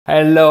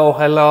Hello,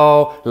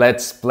 hello,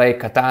 let's play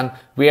Catan.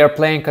 We are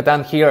playing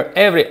Catan here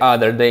every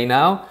other day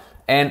now,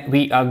 and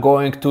we are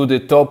going to the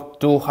top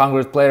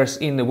 200 players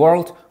in the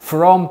world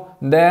from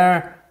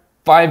their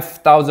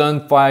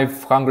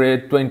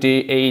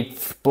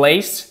 5528th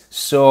place.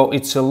 So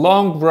it's a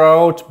long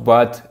road,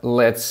 but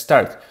let's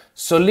start.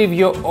 So leave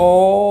your,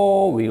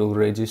 we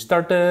already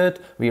started,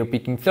 we are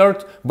picking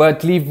third,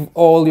 but leave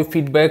all your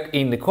feedback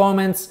in the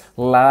comments,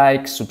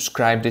 like,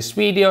 subscribe this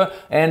video,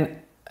 and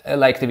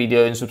like the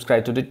video and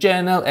subscribe to the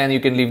channel, and you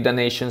can leave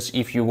donations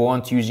if you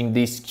want using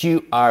this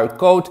QR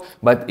code,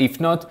 but if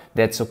not,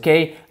 that's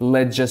okay.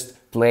 Let's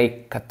just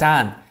play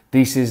Catan.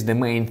 This is the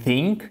main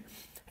thing.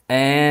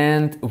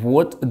 And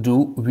what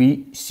do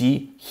we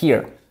see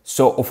here?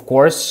 So of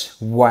course,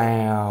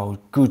 wow,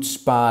 good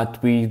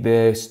spot with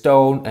the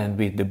stone and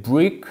with the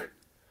brick.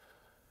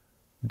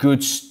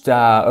 Good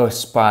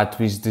spot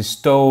with the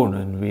stone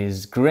and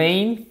with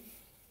grain.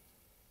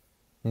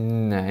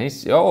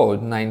 Nice. Oh,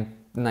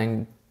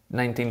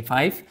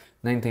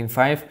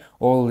 19.5,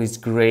 all is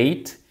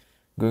great.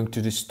 Going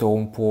to the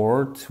stone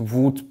port,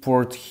 wood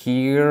port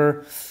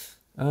here,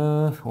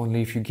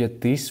 only if you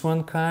get this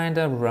one,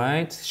 kinda,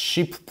 right?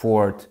 Ship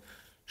port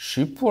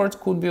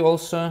could be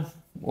also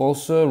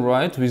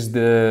right with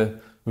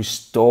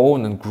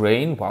stone and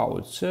grain. Wow,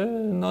 it's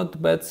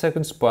not bad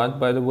second spot,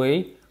 by the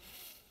way.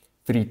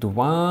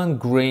 3-1,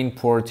 grain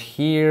port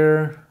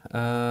here,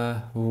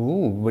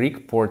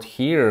 brick port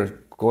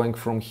here, going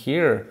from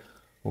here.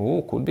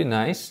 Oh, could be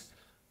nice,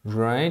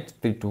 right?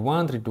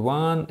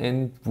 3-1,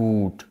 and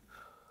wood.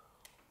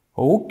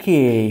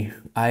 Okay,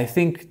 I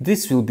think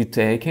this will be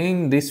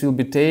taken, and this will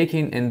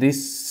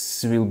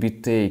be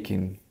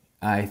taken,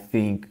 I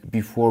think,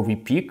 before we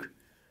pick,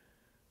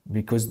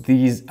 because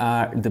these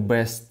are the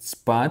best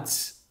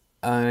spots,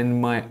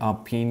 in my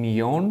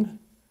opinion.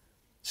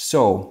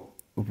 So,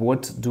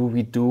 what do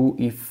we do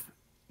if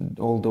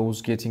all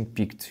those getting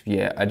picked?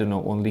 Yeah, I don't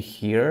know, only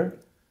here.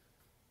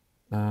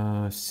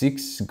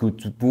 6,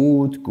 good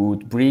wood,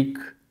 good brick,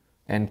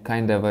 and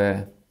kind of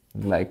a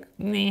like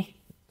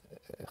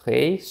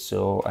hey.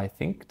 So I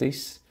think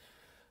this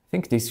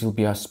will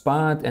be our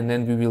spot, and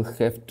then we will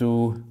have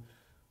to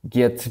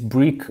get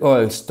brick,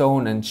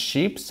 stone, and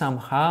sheep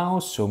somehow.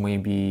 So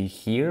maybe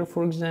here,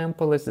 for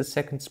example, as the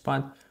second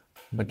spot.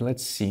 But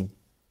let's see.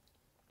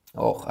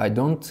 Oh, I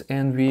don't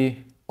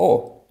envy.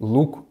 Oh,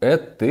 look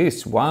at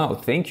this! Wow,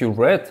 thank you,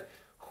 Red.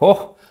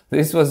 Oh,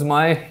 this was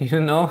my,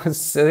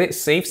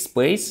 safe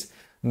space.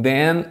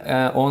 Then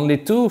only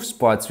 2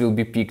 spots will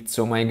be picked.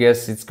 So my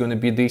guess it's gonna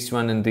be this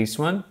one and this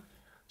one.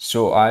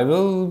 So I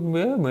will,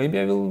 maybe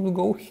I will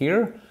go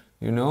here,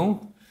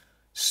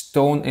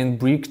 Stone and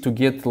brick to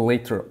get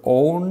later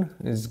on.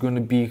 It's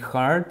gonna be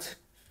hard.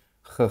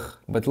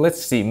 But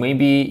let's see,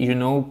 maybe,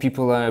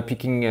 people are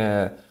picking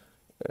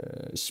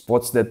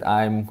spots that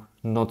I'm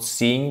not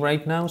seeing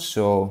right now.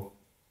 So,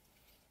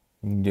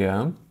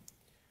 yeah.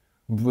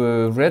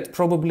 Red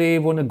probably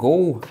wanna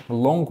go a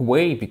long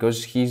way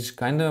because he's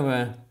kind of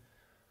a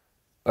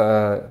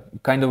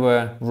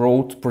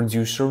road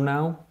producer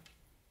now.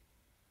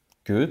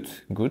 Good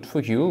for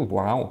you.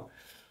 Wow.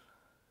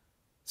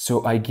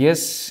 So I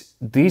guess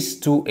these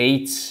 2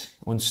 8s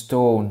on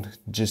stone,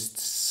 just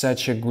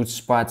such a good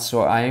spot.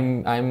 So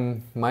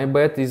my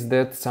bet is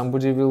that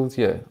somebody will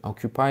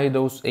occupy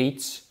those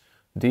 8s,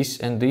 this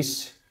and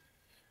this.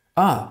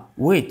 Ah,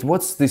 wait,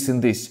 what's this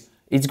and this?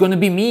 It's gonna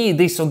be me,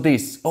 this or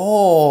this.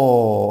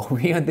 Oh,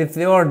 we are the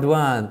third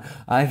one.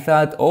 I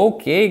thought,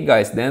 okay,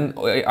 guys, then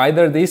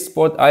either this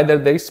spot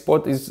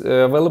is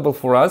available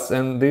for us,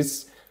 and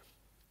this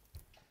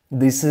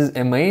is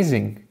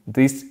amazing.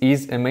 This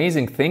is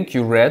amazing. Thank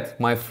you, Red,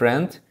 my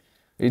friend.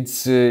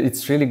 It's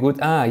really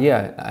good. Ah,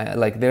 yeah,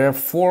 like there are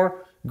 4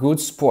 good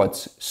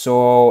spots.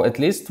 So at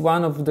least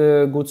one of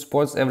the good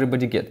spots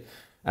everybody get.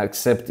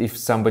 Except if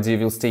somebody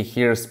will stay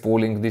here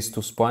spoiling these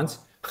 2 spots.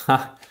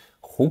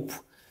 Hope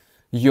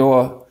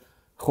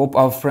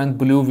our friend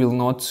Blue will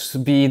not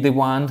be the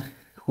one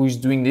who is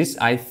doing this.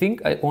 I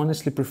think I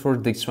honestly prefer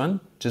this one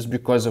just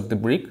because of the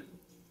brick.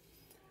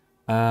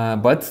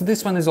 But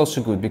this one is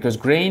also good because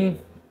grain,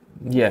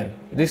 yeah,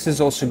 this is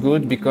also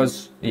good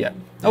because, yeah,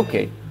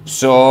 okay.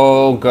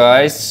 So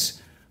guys,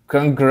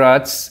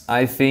 congrats.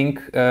 I think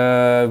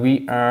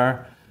we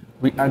are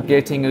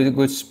getting a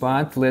good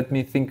spot. Let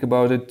me think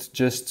about it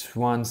just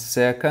 1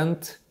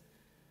 second.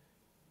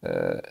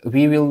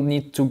 We will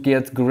need to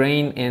get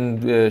grain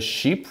and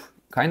sheep.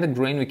 Kind of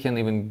grain we can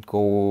even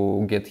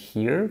go get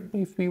here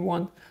if we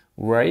want,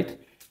 right?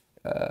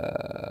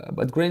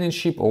 But grain and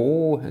sheep,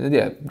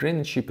 grain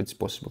and sheep it's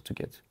possible to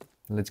get.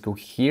 Let's go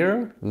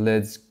here,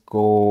 let's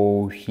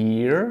go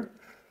here.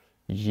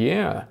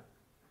 Yeah,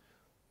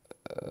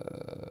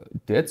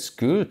 that's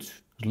good.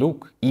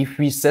 Look, if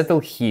we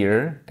settle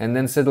here and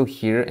then settle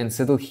here and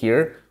settle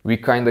here, we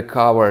kind of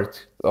covered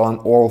on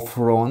all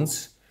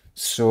fronts.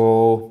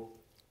 So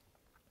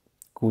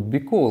could be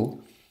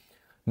cool.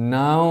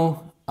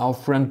 Now our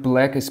friend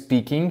Black is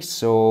speaking,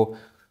 so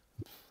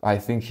I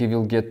think he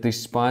will get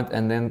this spot,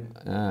 and then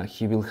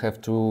he will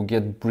have to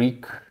get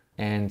brick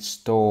and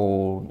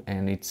stone,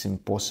 and it's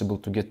impossible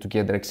to get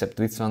together except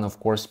this one, of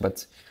course,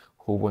 but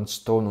who wants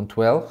stone on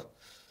 12?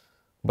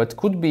 But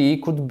could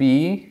be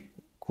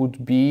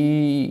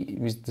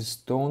with the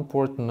stone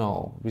port,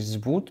 no.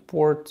 With wood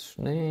port,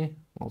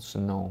 also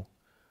no,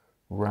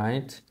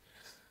 right?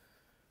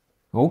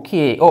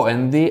 Okay, oh,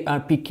 and they are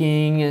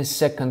picking a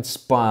second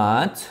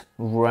spot,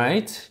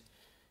 right?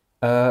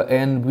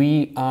 And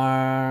we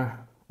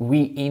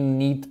in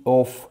need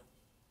of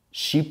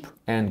sheep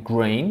and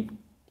grain.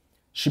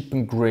 Sheep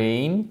and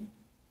grain,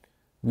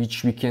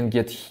 which we can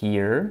get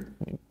here,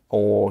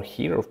 or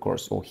here, of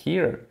course, or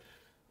here.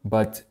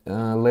 But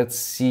let's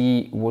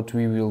see what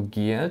we will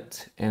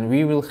get. And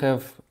we will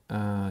have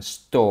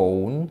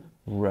stone,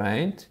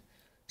 right?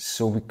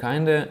 So we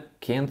kind of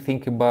can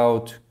think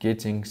about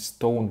getting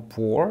stone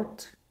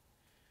port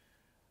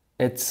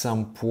at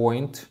some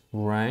point,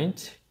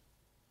 right?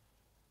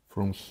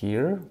 From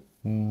here,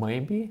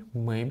 maybe,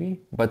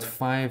 but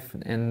 5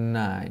 and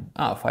 9.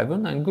 5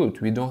 and 9,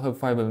 good. We don't have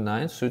 5 and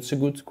 9, so it's a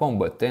good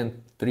combo.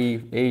 10,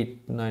 3,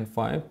 8, 9,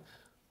 5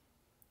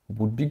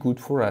 would be good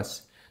for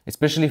us.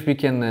 Especially if we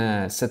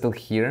can settle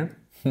here.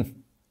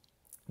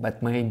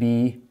 But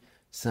maybe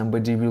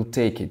somebody will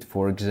take it.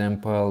 For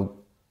example,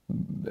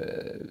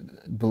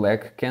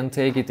 Black can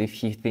take it if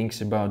he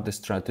thinks about the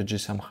strategy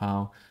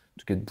somehow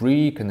to get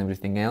brick and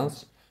everything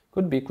else.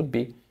 Could be.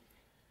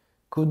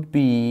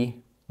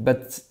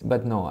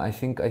 But no, I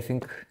think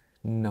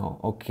no.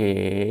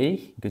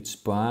 Okay, good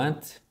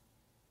spot.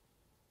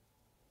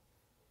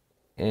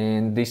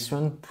 And this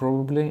one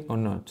probably or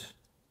not.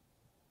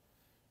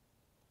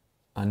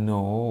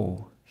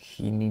 No,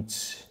 he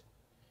needs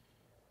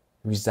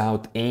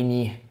without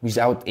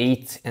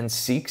 8 and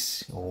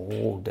 6.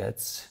 Oh,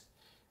 that's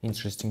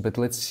interesting. But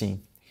let's see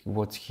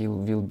what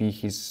will be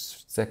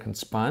his second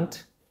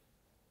spot.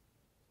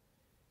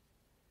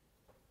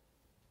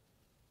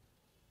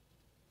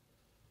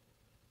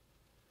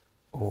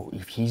 Oh,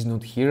 if he's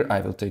not here,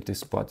 I will take this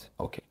spot.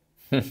 Okay.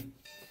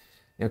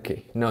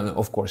 Okay. No,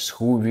 of course.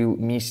 Who will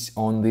miss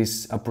on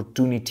this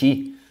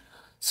opportunity?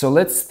 So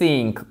let's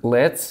think.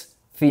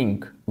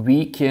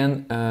 We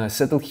can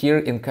settle here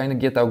and kind of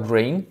get our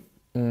grain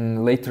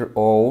later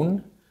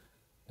on.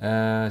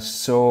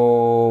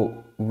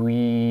 So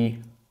we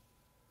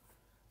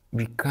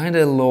kind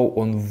of low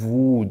on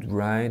wood,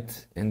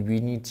 right? And we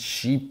need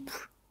sheep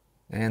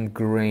and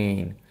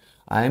grain.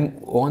 I'm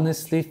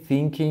honestly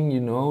thinking,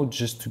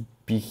 just to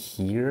be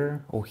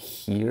here or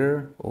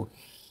here or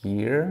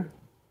here.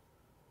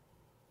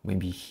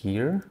 Maybe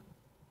here.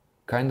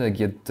 Kind of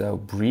get a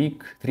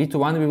brick. 3 to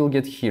 1 we will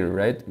get here,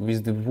 right?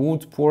 With the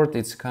wood port,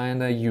 it's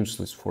kind of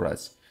useless for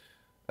us.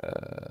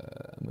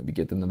 Maybe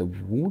get another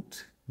wood.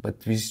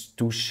 But with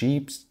 2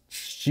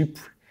 sheep.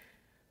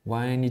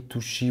 Why I need 2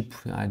 sheep?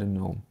 I don't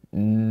know.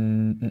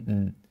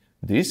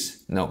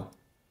 This? No.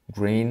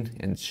 Grain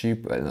and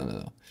sheep? I don't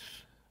know.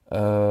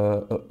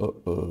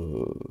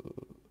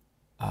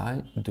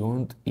 I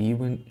don't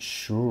even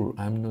sure.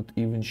 I'm not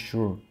even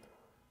sure.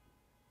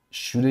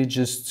 Should I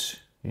just,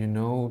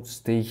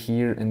 stay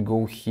here and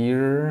go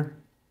here?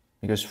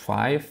 Because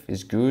 5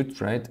 is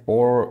good, right?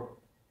 Or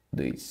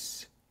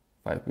this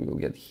 5 we will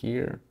get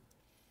here.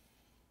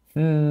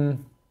 I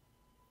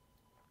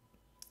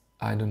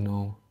don't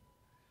know.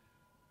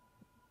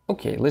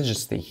 Okay, let's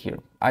just stay here.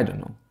 I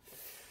don't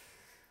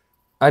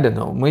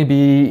know.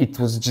 Maybe it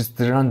was just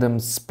a random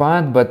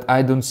spot, but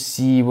I don't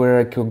see where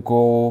I could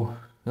go.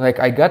 Like,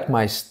 I got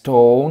my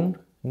stone.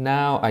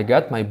 Now I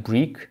got my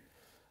brick.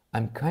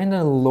 I'm kind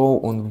of low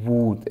on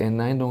wood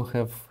and I don't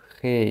have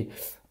hay.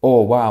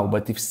 Oh, wow.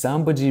 But if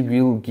somebody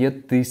will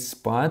get this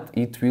spot,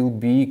 it will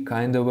be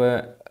kind of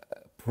a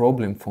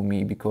problem for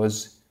me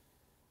because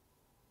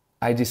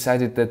I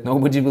decided that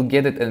nobody will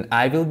get it and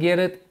I will get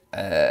it.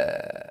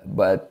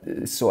 But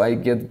so I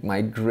get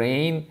my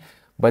grain.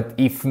 But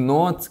if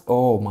not,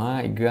 oh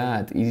my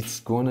God, it's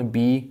gonna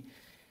be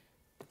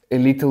a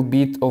little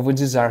bit of a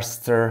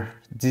disaster,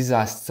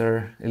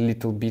 a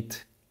little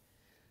bit.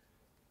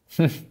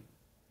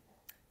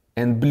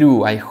 And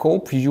blue, I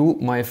hope you,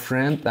 my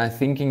friend, are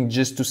thinking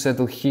just to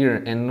settle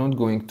here and not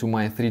going to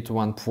my 3 to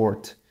 1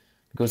 port.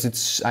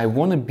 Because I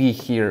want to be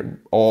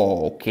here.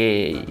 Oh,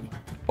 okay.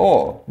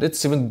 Oh,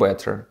 that's even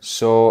better.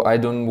 So I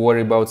don't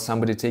worry about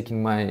somebody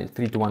taking my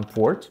 3 to 1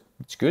 port.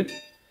 It's good.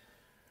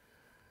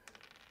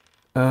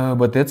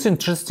 But that's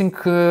interesting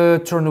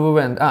turn of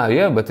event.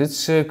 Yeah, but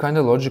it's kind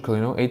of logical,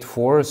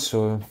 8-4,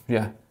 so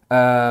yeah.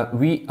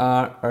 We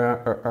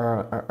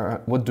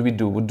are, what do we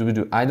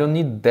do? I don't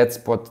need that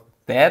spot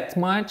that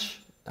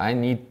much. I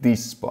need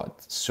this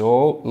spot.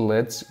 So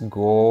let's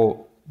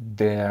go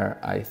there,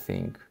 I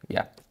think.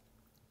 Yeah,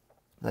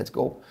 let's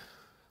go.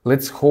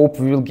 Let's hope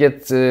we will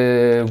get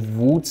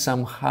wood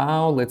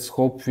somehow. Let's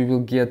hope we will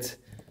get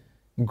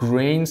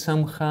grain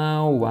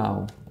somehow.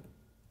 Wow.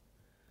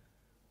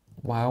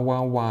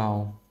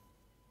 Wow.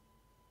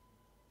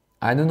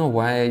 I don't know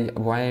why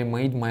I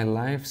made my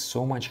life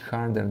so much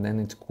harder than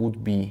it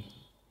could be.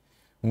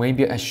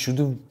 Maybe I should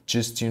have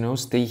just,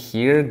 stay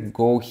here,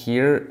 go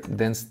here,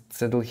 then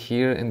settle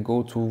here and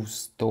go to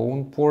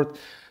Stoneport.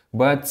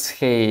 But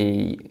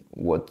hey,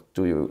 what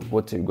are you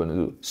gonna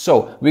do?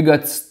 So we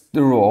got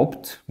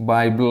robbed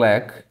by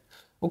black.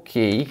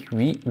 Okay,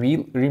 we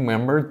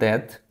remember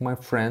that, my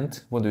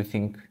friend. What do you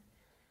think?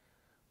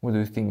 What do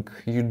you think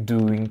you're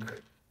doing?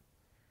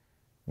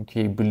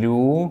 Okay,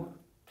 blue.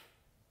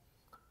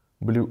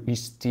 Blue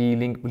is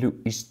stealing. Blue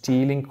is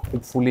stealing.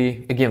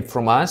 Hopefully, again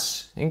from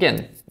us.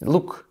 Again,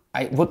 look.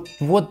 Why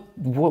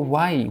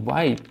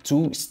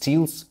two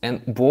steals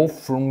and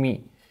both from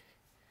me?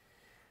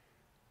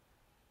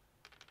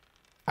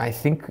 I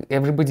think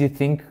everybody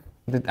think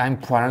that I'm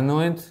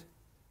paranoid,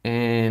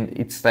 and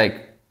it's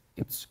like,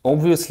 it's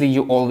obviously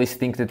you always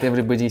think that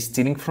everybody is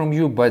stealing from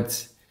you,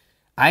 but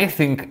I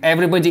think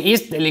everybody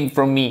is stealing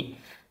from me.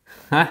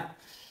 Huh?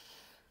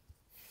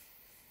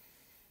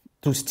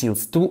 Two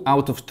steals. 2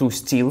 out of 2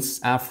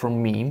 steals are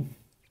from me.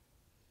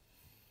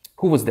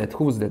 Who was that?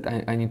 Who was that?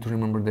 I need to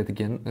remember that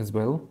again as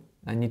well.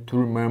 I need to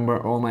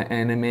remember all my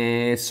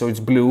enemies. So it's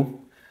blue.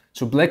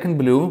 So black and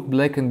blue.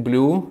 Black and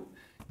blue.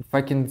 If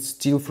I can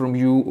steal from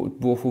you,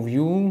 both of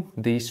you,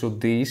 this or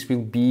this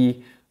will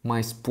be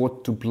my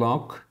spot to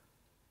block.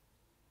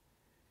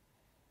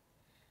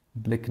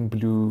 Black and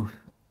blue.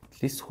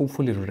 At least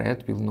hopefully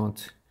red will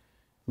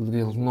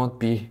not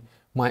be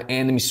my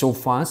enemy so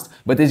fast.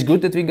 But it's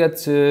good that we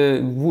got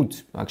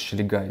wood,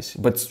 actually, guys.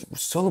 But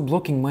solo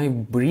blocking my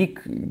brick.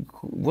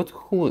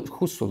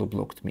 Who solo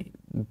blocked me?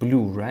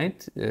 Blue,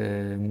 right?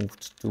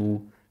 Moved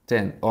to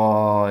 10.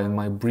 Oh, and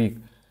my brick.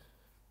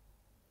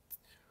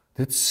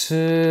 That's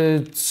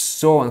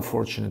so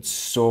unfortunate,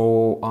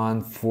 so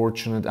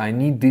unfortunate. I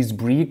need this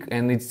brick,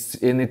 and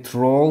it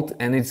rolled,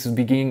 and it's the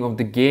beginning of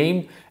the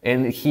game,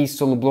 and he's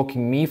solo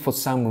blocking me for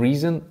some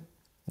reason.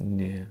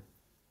 Yeah.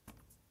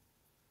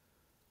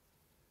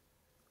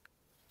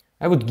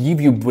 I would give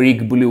you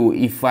brick, blue,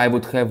 if I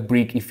would have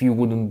brick, if you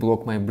wouldn't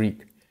block my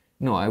brick.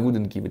 No, I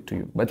wouldn't give it to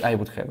you, but I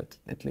would have it,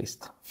 at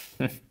least.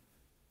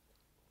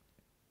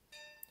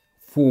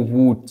 For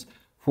wood,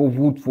 for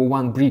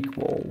 1 brick.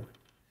 Whoa.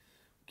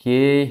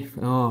 Okay,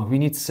 oh, we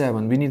need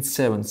 7,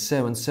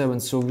 seven,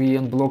 so we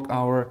unblock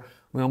our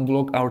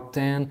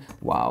 10.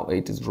 Wow,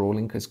 8 is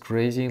rolling as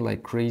crazy,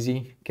 like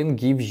crazy. Can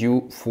give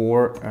you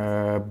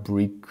 4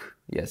 brick,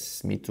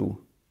 yes, me too.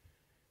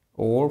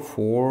 Or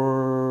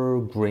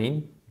 4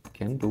 grain,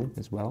 can do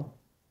as well.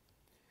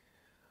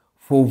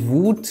 For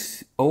wood,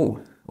 oh,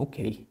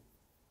 okay.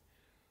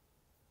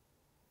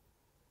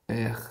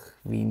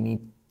 We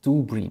need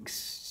 2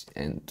 bricks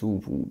and 2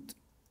 wood.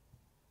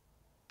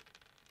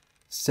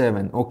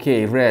 7.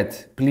 Okay,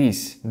 red,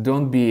 please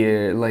don't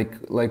be like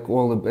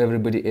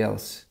everybody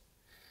else.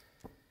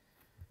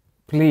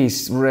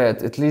 Please,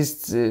 red, at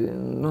least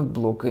not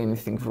block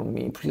anything from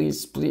me.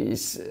 Please,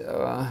 please,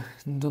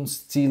 don't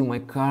steal my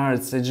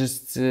cards. I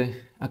just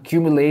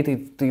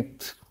accumulated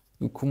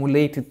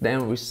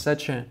them with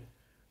such a.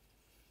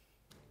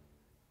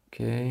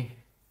 Okay.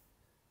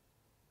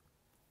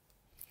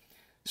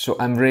 So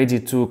I'm ready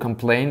to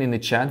complain in the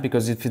chat,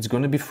 because if it's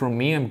gonna be from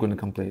me, I'm gonna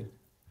complain.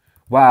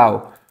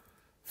 Wow.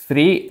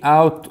 3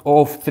 out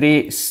of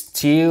 3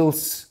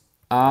 steals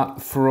are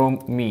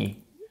from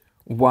me.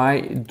 Why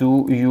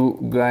do you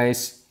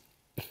guys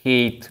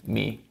hate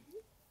me?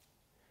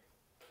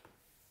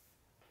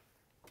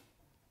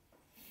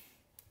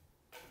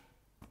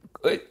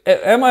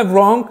 Am I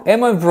wrong?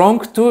 Am I wrong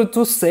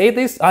to say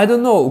this? I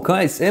don't know,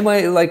 guys. Am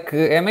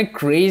I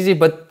crazy?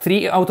 But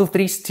 3 out of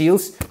 3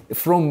 steals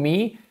from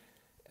me.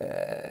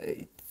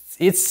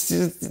 It's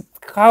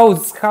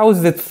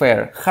how's that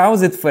fair?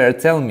 How's it fair?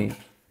 Tell me.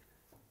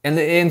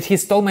 And he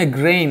stole my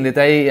grain that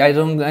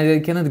I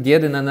cannot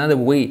get in another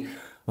way.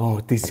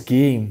 Oh, this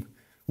game.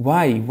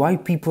 Why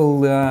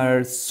people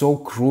are so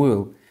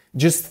cruel?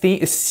 Just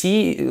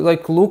see,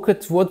 like, look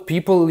at what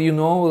people, you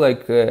know,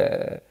 like.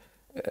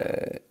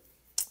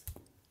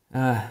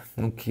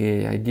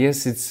 Okay, I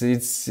guess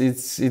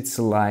it's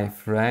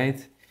life,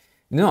 right?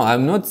 No,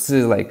 I'm not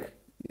like,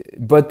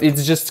 but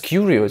it's just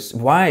curious.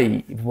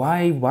 Why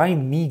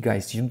me,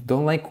 guys? You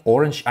don't like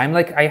orange? I'm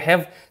like, I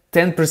have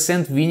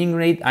 10% winning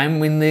rate.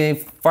 I'm in the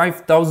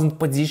 5,000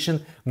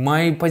 position.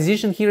 My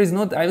position here is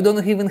not, I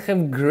don't even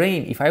have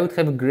grain. If I would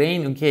have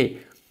grain, okay.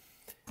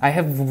 I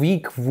have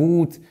weak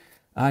wood.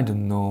 I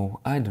don't know.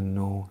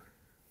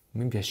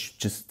 Maybe I should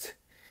just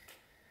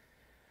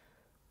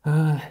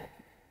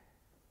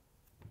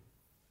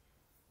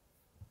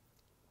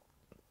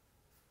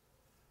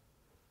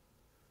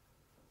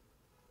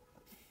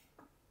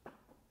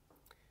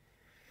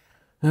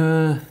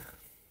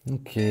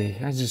okay,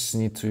 I just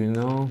need to, you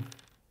know,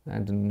 I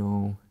don't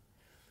know.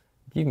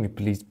 Give me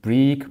please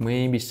brick.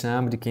 Maybe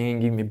somebody can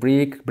give me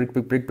brick.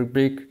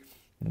 Brick.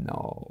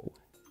 No.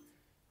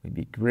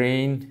 Maybe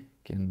grain.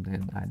 Can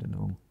then, I don't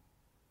know,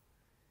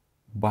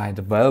 buy a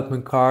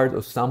development card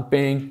or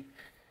something.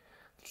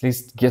 At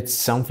least get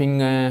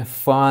something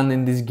fun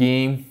in this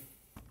game.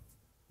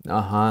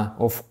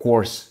 Of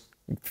course.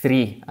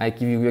 3. I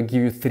give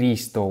you 3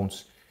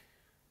 stones.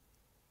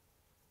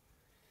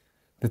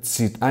 That's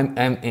it. I'm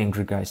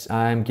angry, guys.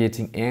 I'm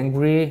getting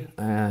angry.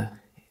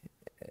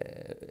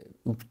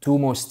 two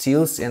more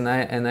steals, and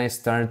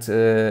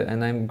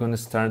I'm gonna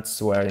start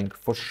swearing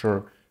for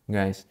sure,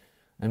 guys.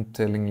 I'm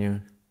telling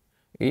you,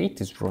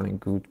 8 is rolling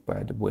good,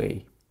 by the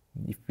way.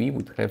 If we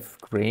would have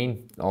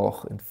grain,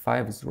 oh, and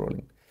 5 is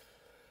rolling.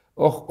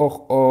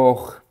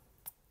 Oh.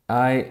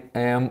 I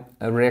am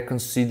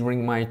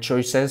reconsidering my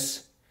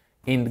choices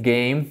in the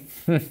game.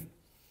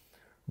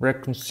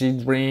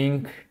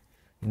 Reconsidering.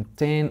 And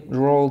 10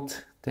 rolled.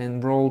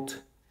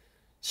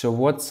 So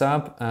what's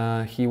up?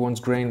 He wants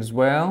grain as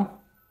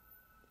well.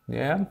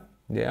 Yeah.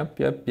 Yep.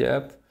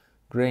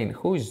 Grain.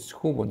 Who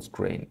wants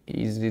grain?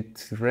 Is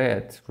it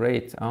red?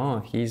 Oh,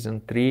 he's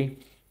on 3.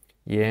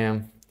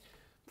 Yeah.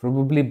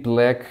 Probably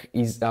black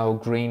is our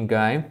grain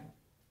guy.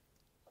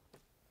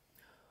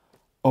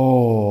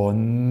 Oh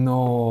no!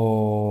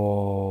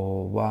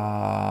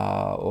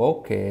 Wow.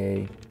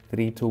 Okay.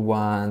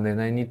 3-1.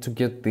 Then I need to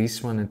get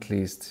this one at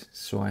least.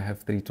 So I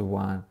have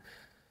 3-1.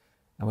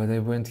 But I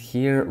went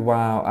here.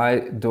 Wow.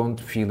 I don't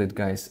feel it,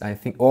 guys. I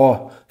think.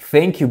 Oh,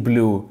 thank you,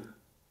 blue.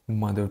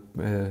 Mother.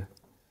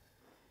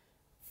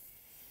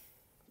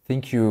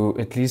 Thank you.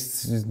 At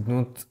least it's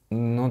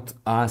not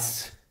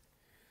us.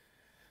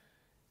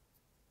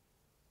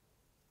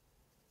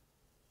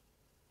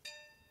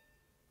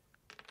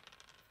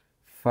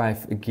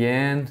 Five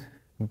again.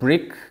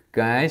 Brick,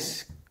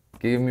 guys.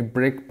 Give me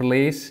brick,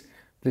 please.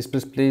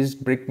 Please.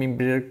 Brick me,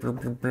 brick.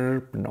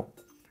 No.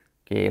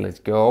 Okay, let's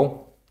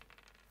go.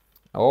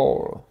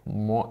 Oh,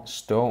 more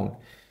stone.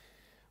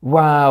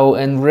 Wow,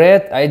 and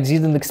red, I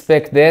didn't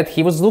expect that.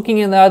 He was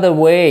looking another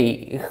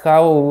way.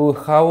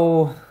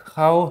 How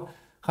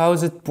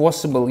is it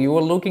possible? You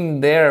were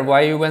looking there.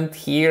 Why you went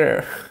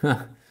here?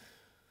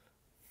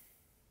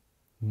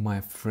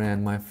 My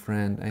friend,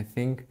 I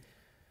think.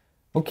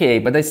 Okay,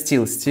 but I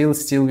still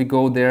we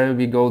go there.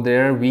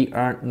 We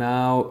are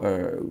now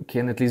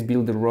can at least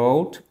build the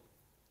road.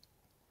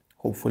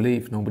 Hopefully,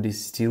 if nobody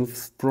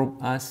steals from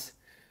us.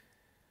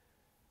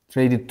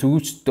 Traded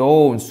 2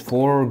 stones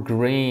for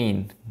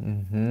grain.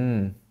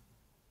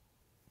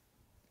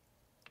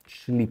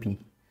 Sleepy.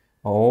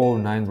 Oh,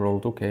 9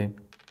 rolled. Okay.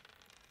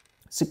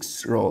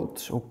 6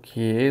 rolled.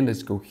 Okay,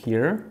 let's go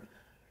here.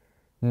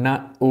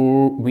 Not.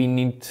 Or we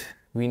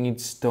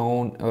need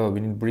stone. Oh,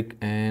 we need brick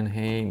and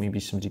hay. Maybe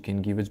somebody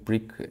can give us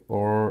brick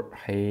or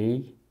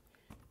hay,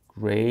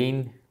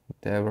 grain,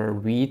 whatever,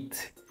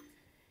 wheat.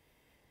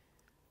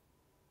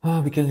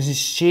 We can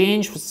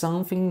exchange for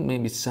something.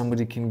 Maybe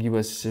somebody can give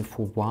us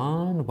for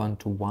 1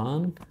 to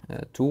 1.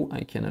 2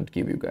 I cannot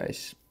give you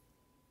guys.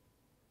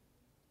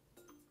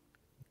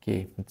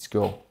 Okay, let's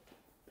go.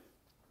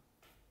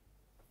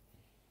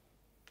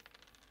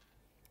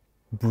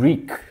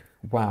 Brick.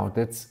 Wow,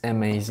 that's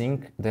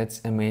amazing.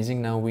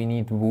 Now we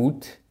need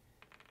wood.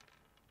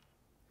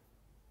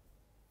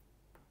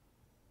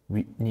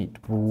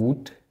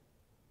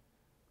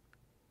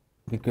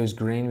 Because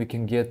grain we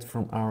can get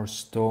from our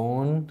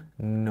stone.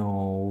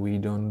 No, we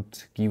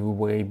don't give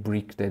away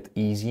brick that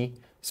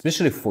easy.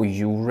 Especially for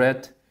you,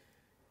 red.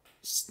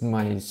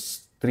 My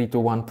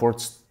 3-1 port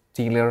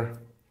stealer.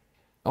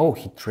 Oh,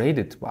 he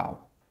traded. Wow.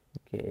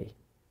 Okay.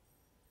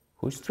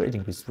 Who's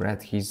trading with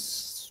red?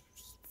 He's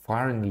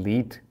far in the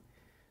lead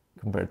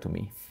compared to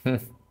me.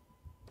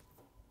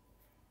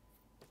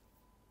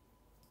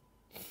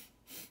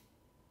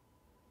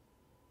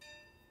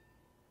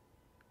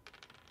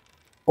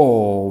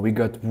 Oh, we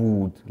got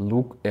wood.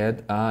 Look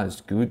at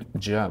us. Good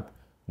job.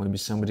 Maybe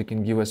somebody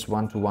can give us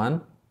 1 to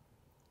 1.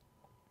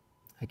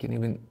 I can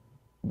even...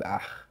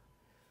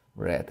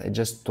 red. I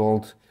just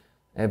told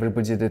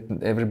everybody that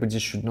everybody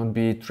should not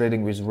be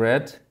trading with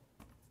red.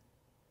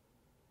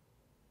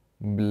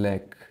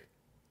 Black.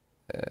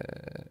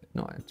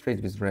 No, I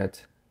trade with red.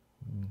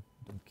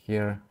 Don't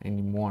care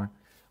anymore.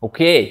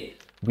 Okay,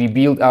 we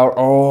built our...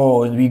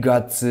 Oh, and we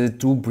got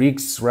 2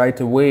 bricks right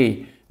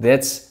away.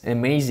 That's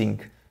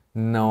amazing.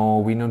 No,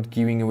 we're not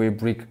giving away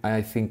brick,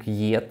 I think,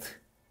 yet.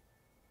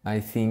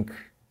 We're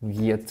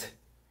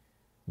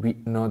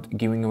not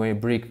giving away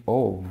brick.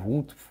 Oh,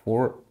 wood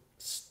for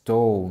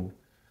stone.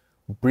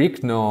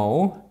 Brick,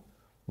 no.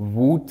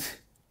 Wood.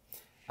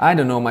 I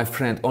don't know, my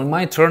friend. On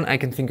my turn, I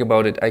can think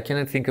about it. I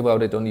cannot think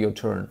about it on your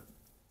turn.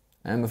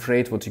 I'm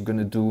afraid what you're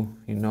gonna do,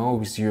 you know,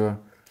 with your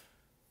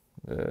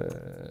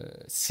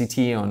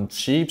city on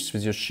ships,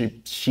 with your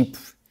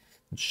ships.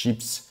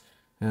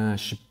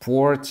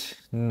 Shipport,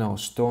 no,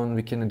 stone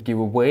we cannot give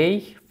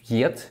away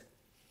yet.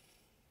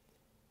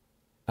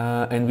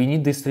 And we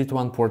need this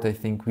 3-1 port, I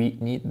think. We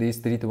need this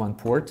 3-1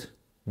 port.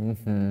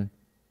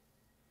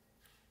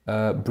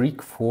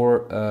 Brick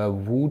for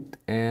wood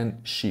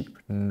and sheep.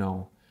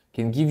 No.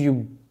 Can give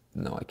you...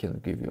 No, I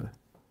cannot give you.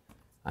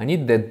 I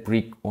need that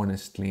brick,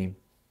 honestly.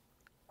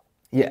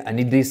 Yeah, I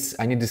need this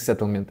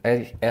settlement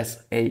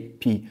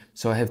ASAP.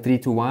 So I have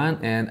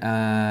 3-1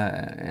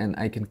 and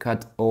I can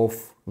cut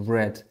off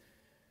red.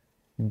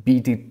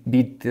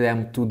 Beat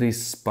them to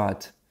this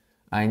spot.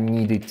 I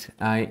need it.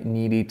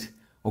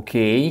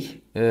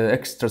 Okay,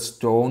 extra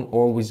stone,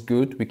 always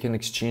good. We can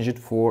exchange it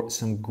for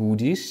some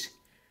goodies,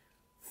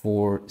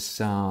 for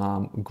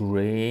some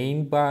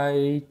grain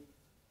by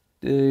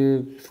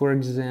for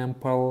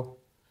example.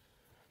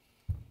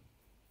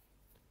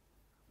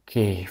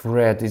 Okay,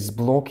 red is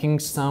blocking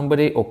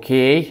somebody.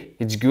 Okay,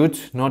 it's good,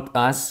 not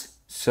us.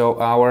 So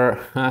our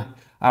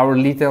our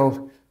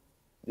little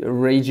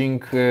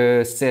raging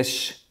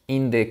sesh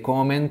in the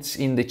comments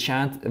in the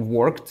chat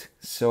worked.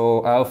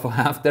 So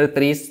after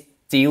 3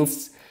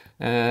 steals,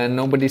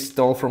 nobody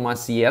stole from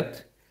us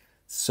yet.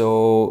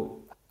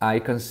 So I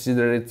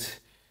consider it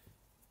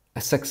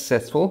a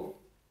successful.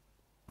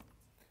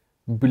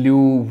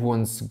 Blue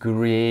wants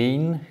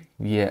grain.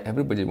 Yeah,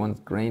 everybody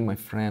wants grain, my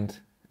friend.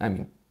 I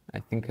mean, I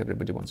think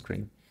everybody wants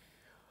grain.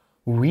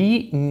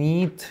 We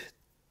need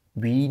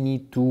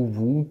 2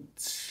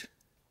 woods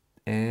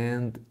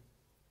and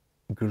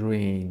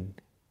grain.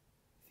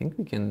 I think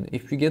we can,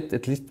 if we get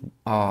at least,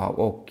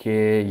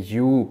 okay,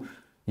 you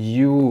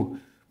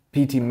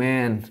pity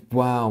man,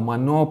 wow,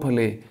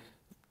 monopoly,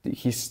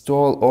 he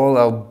stole all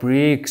our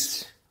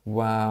bricks.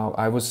 Wow,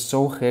 I was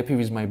so happy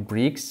with my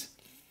bricks.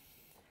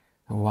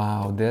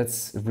 Wow,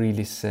 that's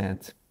really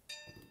sad.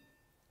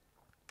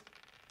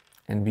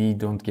 And we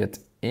don't get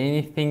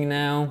anything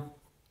now.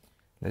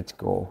 Let's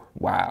go.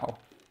 Wow,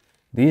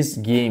 this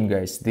game,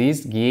 guys,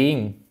 this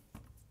game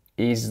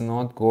is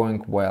not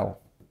going well,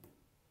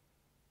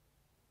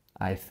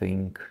 I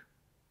think.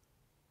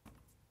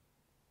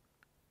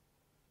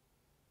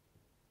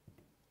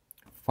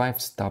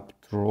 5 stop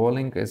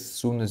trolling as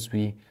soon as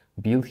we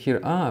build here.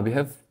 We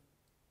have,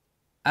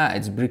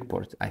 it's brick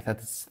port. I thought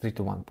it's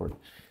 3-1 port.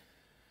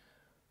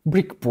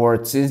 Brick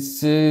ports is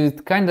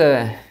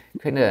kinda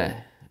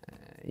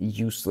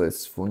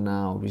useless for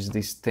now with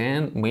this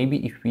 10.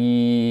 Maybe if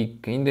we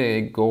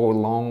kinda go a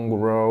long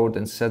road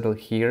and settle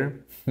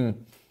here,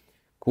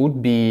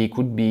 could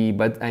be,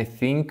 but I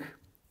think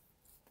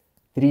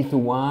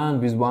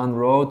 3-1 with 1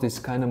 road is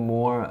kind of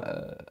more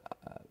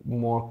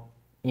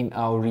in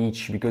our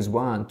reach, because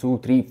 1, 2,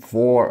 3,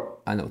 4,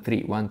 I know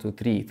 3, 1, 2,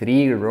 3,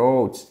 3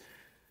 roads,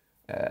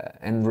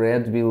 and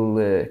red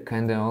will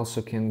kind of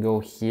also can go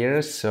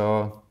here.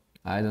 So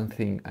I don't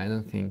think.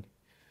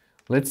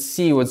 Let's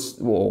see what's.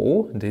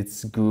 Whoa,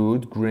 that's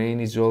good. Grain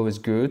is always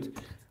good.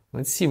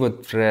 Let's see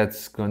what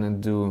red's gonna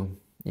do.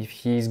 If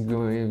he's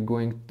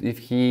if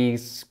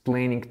he's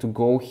planning to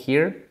go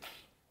here.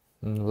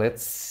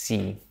 Let's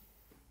see.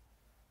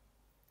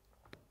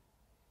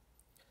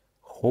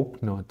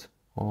 Hope not.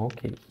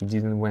 Okay, he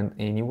didn't went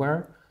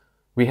anywhere.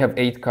 We have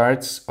 8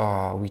 cards,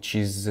 which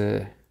is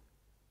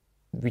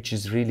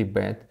really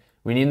bad.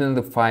 We need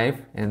another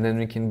 5, and then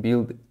we can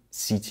build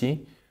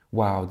city.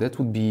 Wow, that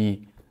would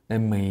be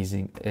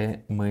amazing.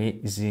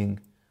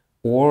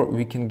 Or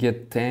we can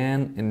get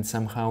 10 and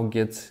somehow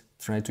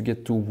try to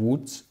get 2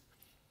 woods.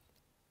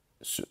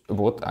 So,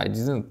 what? I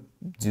didn't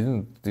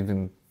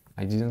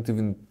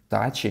even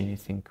touch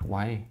anything.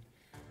 Why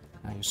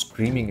are you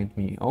screaming at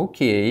me?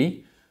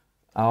 Okay.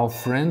 Our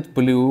friend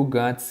Blue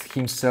got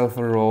himself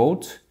a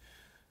road,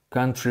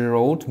 country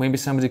road. Maybe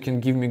somebody can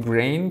give me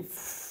grain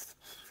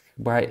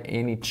by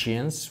any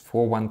chance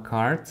for 1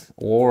 card,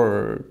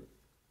 or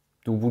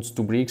 2 woods,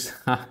 2 bricks.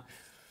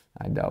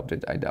 I doubt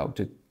it.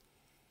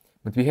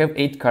 But we have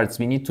 8 cards.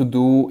 We need to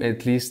do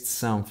at least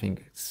something.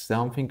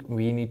 Something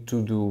we need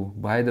to do.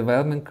 Buy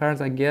development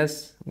cards, I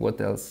guess.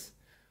 What else?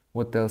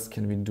 What else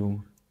can we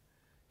do?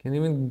 Can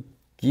even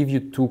give you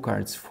 2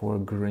 cards for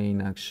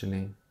grain,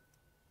 actually.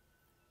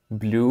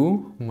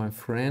 Blue, my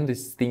friend,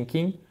 is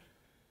thinking.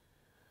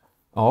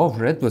 Oh,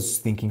 red was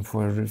thinking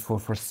for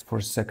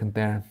a second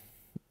there.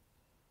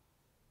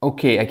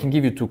 Okay, I can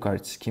give you 2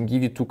 cards. Can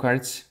give you 2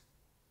 cards?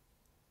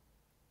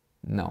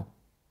 No.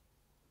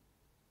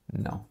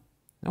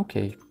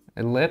 Okay,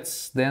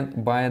 let's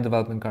then buy a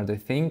development card. I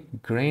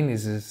think grain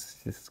is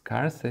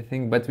scarce, I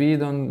think, but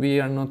we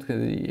are not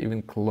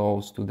even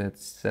close to that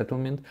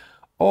settlement.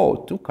 Oh,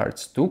 2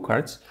 cards. 2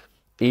 cards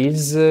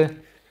is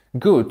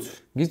good.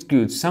 It's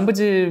good.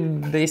 Somebody,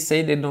 they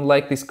say they don't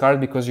like this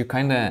card because you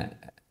kind of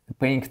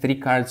paying 3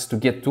 cards to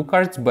get 2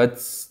 cards, but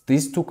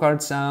these 2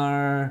 cards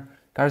are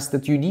cards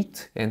that you need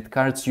and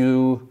cards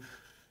you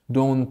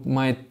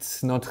might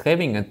not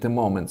having at the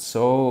moment.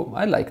 So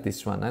I like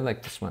this one.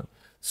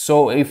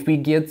 So if we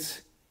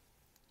get,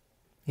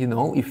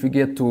 if we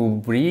get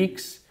 2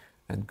 bricks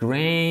and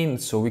grain,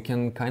 so we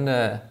can kind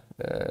of,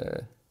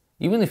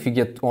 even if we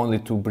get only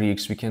 2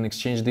 bricks, we can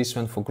exchange this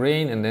one for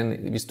grain, and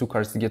then these 2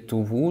 cards to get 2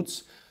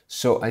 woods.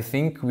 So I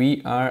think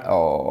we are,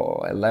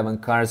 11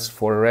 cards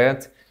for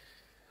red.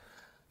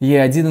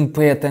 Yeah, I didn't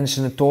pay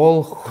attention at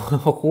all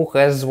who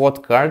has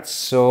what cards,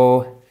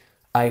 so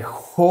I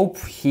hope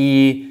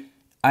he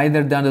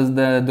either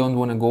don't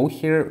want to go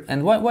here.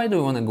 And why do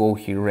you want to go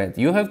here, red?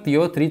 You have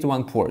your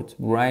 3-1 port,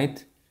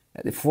 right?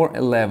 For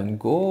 11,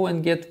 go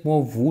and get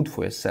more wood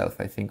for yourself,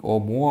 I think, or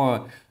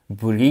more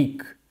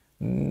brick.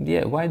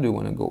 Yeah, why do you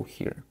want to go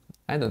here?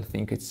 I don't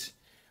think it's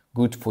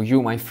good for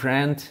you, my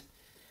friend.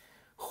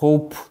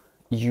 Hope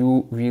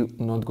you will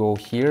not go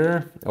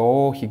here.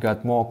 Oh, he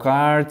got more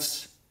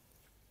cards.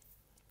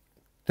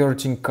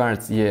 13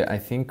 cards. Yeah, I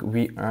think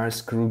we are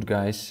screwed,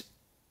 guys.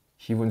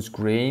 He wants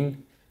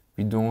grain.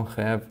 We don't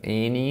have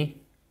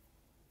any.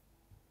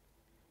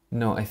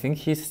 No, I think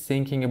he's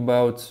thinking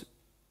about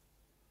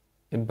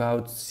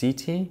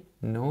city.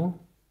 No,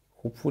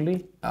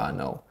 hopefully. Ah,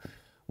 no.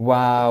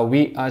 Wow,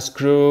 we are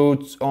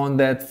screwed on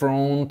that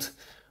front.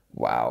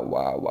 Wow,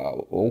 wow,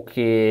 wow.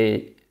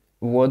 Okay,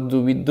 what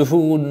do we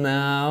do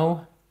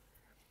now?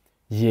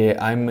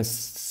 Yeah,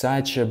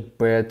 such a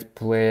bad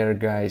player,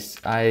 guys.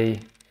 I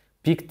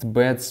picked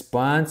bad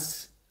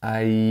spots.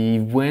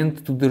 I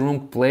went to the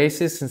wrong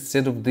places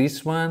instead of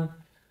this one,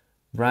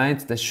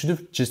 right? I should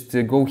have just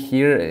go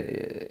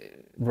here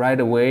right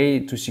away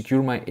to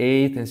secure my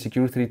 8 and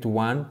secure 3 to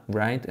 1,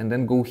 right? And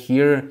then go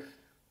here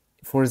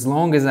for as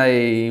long as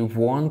I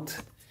want.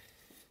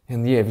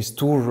 And yeah, with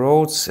 2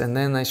 roads, and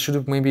then I should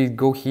have maybe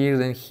go here,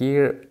 then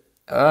here.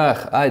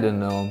 Ugh, I don't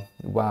know.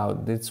 Wow,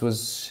 this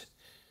was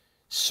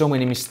so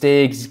many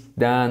mistakes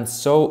done,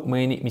 so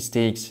many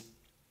mistakes.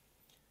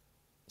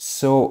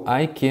 So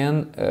I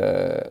can,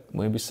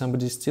 maybe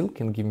somebody still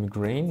can give me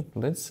grain.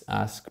 Let's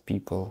ask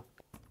people.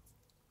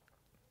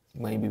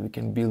 Maybe we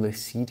can build a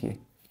city.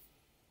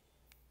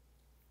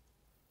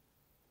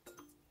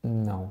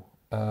 No.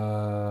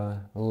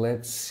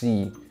 Let's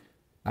see.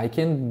 I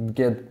can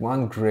get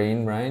 1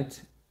 grain,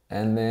 right?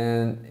 And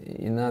then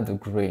another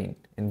grain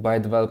and buy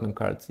development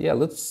cards. Yeah,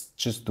 let's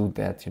just do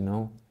that, you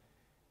know.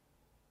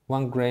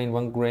 1 grain,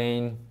 1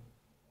 grain.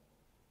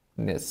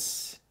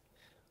 Yes.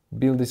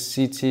 Build a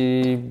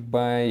city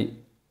by...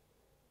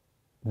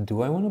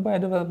 Do I want to buy a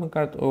development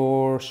card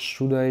or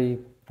should I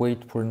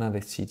wait for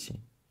another city?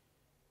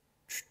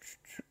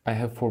 I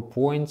have 4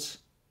 points.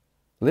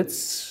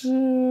 Let's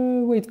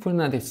wait for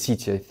another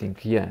city, I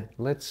think. Yeah,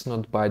 let's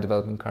not buy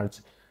development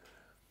cards.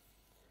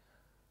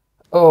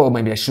 Oh,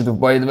 maybe I should have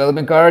bought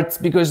development cards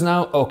because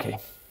now... Okay,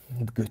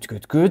 good,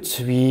 good, good.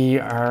 We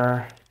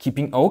are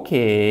keeping...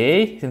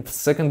 Okay, and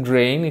second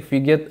grain, if we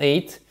get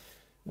 8,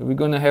 we're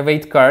gonna have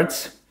 8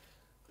 cards.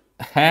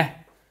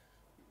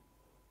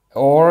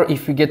 Or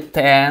if we get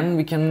 10,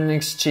 we can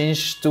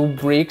exchange 2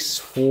 bricks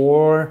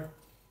for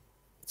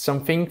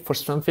something.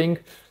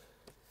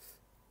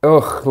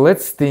 Oh,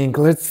 let's think.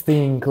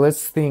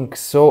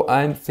 So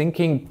I'm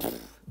thinking,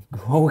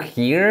 go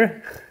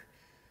here,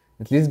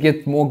 at least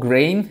get more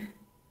grain.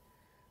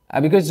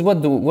 Because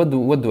what do I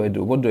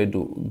do?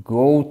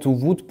 Go to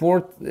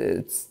Woodport?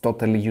 It's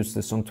totally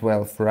useless on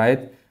 12,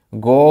 right?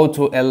 Go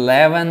to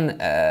 11?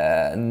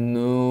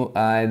 No,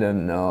 I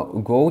don't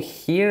know. Go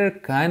here,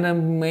 kind of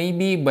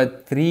maybe,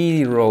 but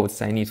 3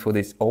 roads I need for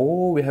this.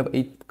 Oh, we have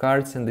 8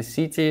 cards in the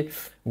city.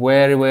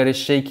 Very, very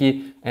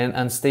shaky and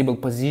unstable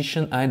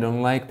position. I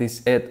don't like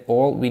this at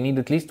all. We need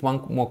at least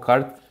 1 more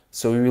card,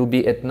 so we will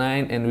be at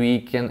 9 and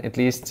we can at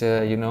least,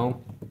 you know,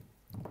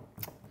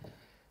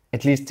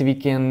 at least we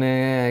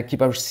can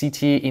keep our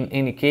city in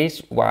any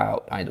case.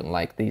 Wow, I don't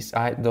like this.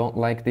 I don't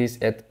like this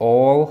at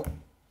all.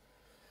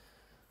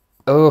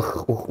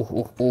 Ugh,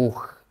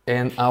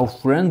 and our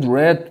friend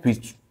Red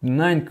with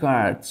 9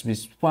 cards,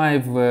 with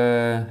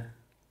 5...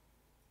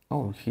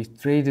 Oh, he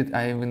traded.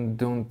 I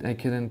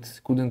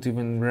couldn't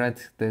even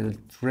read the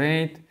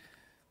trade.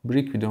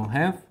 Brick we don't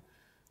have.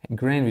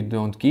 Grain we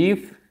don't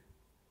give.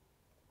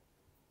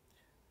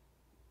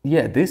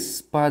 Yeah, this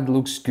spot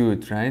looks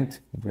good, right?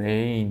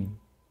 Grain.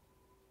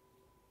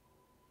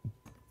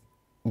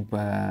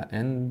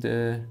 And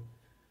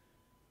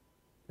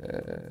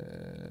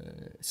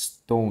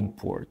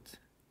Stoneport.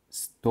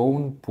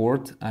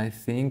 Stoneport, I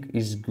think,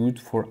 is good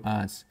for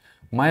us.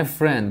 My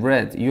friend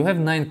Red, you have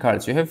 9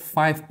 cards, you have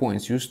 5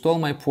 points, you stole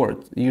my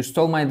port, you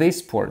stole my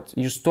this port,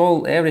 you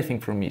stole everything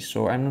from me,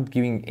 so I'm not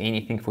giving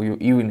anything for you,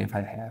 even if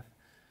I have,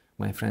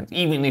 my friend,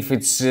 even if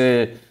it's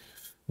a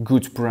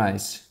good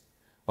price.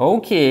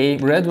 Okay,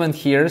 Red went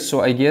here,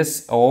 so I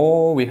guess,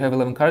 oh, we have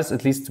 11 cards,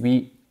 at least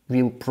we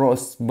will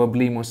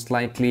probably most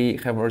likely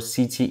have our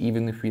city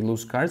even if we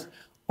lose cards.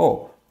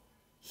 Oh,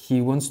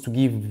 he wants to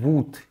give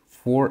wood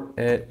for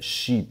a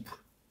sheep.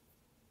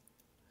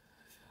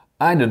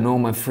 I don't know,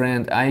 my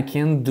friend. I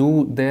can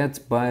do that,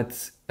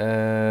 but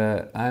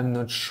I'm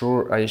not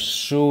sure I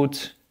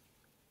should.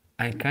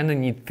 I kind of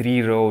need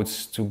 3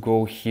 roads to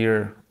go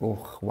here.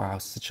 Oh, wow,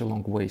 such a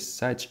long way.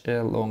 Such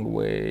a long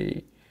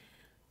way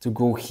to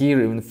go here.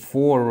 Even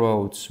 4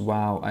 roads.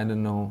 Wow, I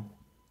don't know.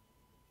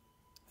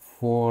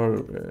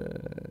 4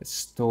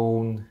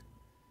 stone.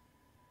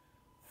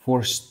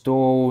 For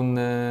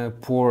stone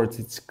port,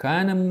 it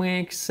kind of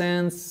makes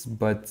sense,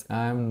 but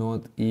I'm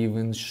not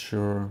even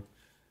sure.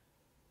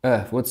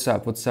 What's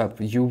up?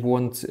 You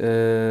want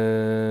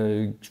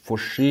for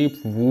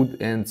sheep, wood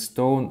and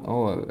stone?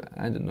 Oh,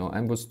 I don't know.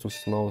 I was too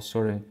slow,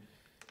 sorry.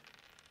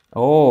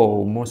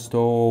 Oh, more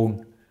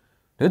stone.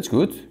 That's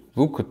good.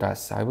 Look at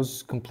us. I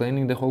was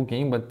complaining the whole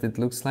game, but it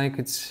looks like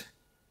it's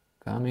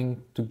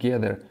coming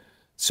together.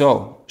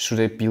 So,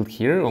 should I build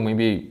here or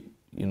maybe,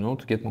 you know,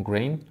 to get more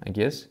grain, I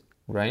guess?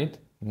 Right?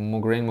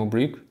 More grain, more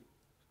brick.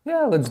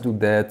 Yeah, let's do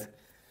that.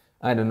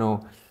 I don't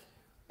know.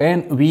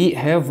 And we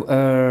have,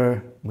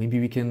 maybe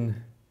we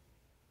can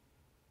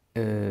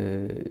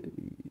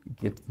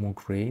get more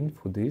grain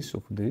for this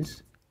or for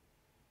this.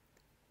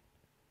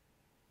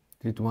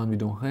 That one we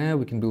don't have.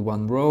 We can build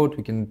 1 road.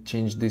 We can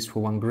change this for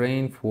 1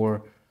 grain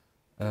for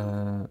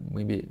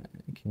Maybe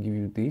I can give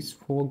you this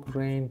for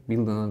grain.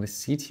 Build another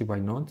city, why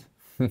not?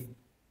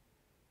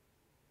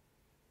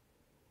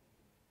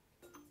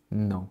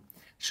 No.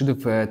 Should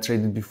have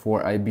traded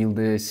before I build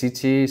the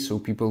city, so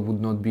people would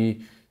not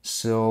be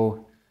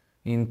so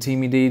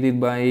intimidated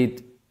by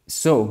it.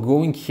 So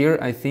going here,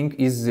 I think,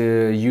 is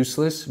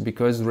useless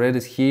because red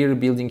is here,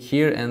 building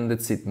here, and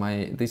that's it.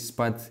 This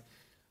spot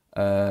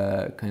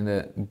kind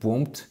of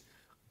boomed.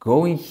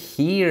 Going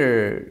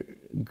here,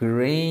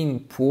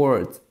 grain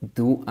port.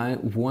 Do I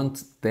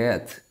want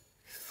that?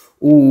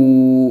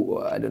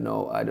 Oh, I don't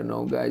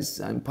know, guys.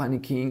 I'm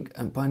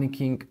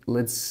panicking.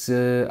 Let's,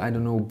 I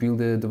don't know,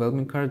 build a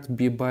development card,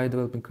 buy a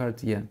development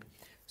card. Yeah,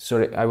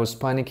 sorry, I was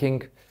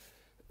panicking.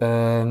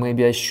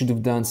 Maybe I should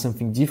have done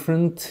something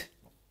different,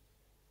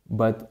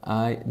 but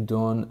I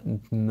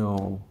don't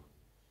know.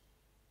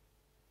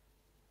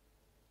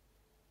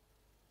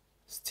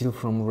 Still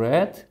from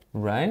red,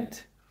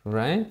 right?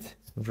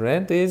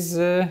 Red is,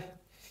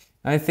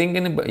 I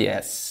think,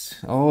 yes.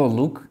 Oh,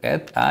 look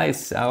at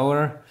ice,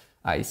 our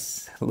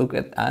ice. Look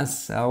at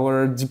us,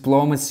 our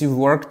diplomacy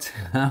worked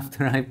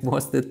after I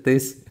posted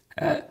this.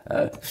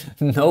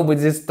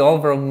 Nobody stole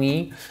from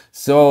me,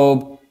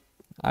 so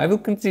I will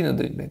continue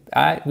doing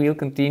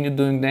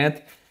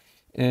that.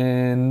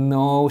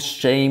 No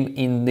shame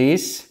in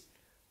this.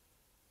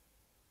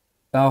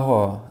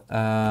 Oh,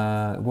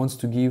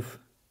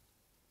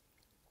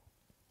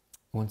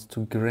 wants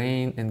to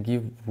grain and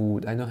give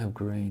wood. I don't have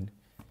grain.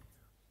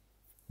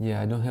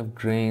 Yeah, I don't have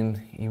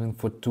grain even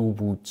for 2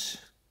 woods.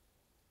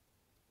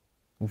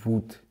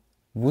 Wood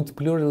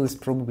plural is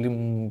probably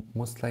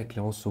most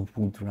likely also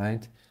wood,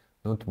 right?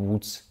 Not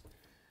woods.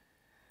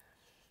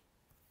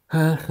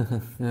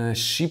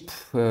 Sheep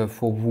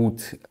for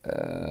wood.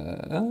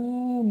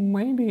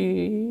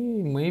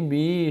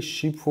 Maybe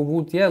sheep for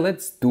wood. Yeah,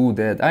 let's do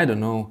that. I don't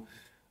know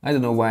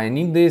why I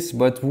need this,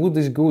 but wood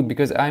is good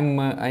because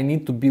I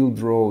need to build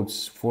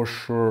roads for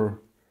sure.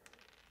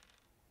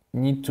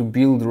 Need to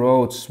build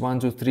roads. 1,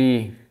 2,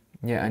 3.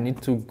 Yeah, I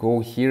need to go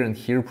here and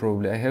here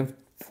probably. I have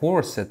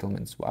 4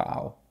 settlements.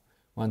 Wow.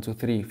 1, 2,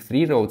 3.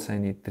 3 roads. I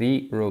need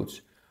 3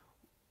 roads.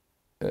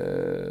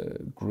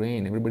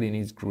 Grain. Everybody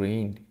needs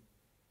grain.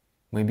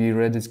 Maybe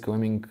red is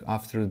coming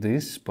after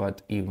this,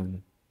 but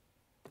even.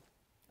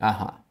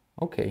 Aha.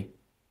 Okay.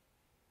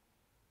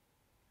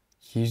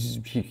 He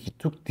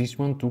took this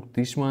one, took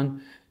this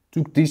one,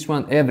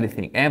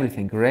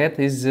 everything. Red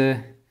is.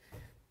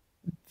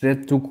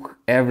 Red took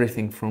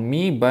everything from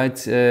me,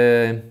 but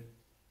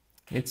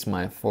it's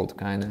my fault,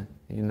 kinda,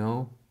 you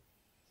know.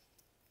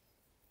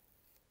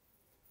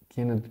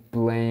 Cannot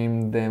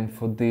blame them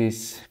for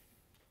this.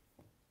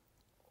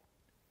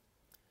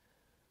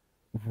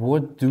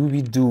 What do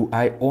we do?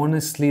 I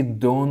honestly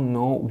don't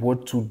know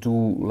what to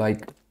do,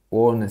 like,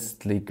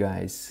 honestly,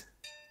 guys.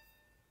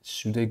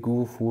 Should I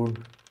go for...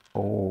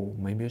 Oh,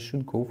 maybe I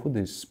should go for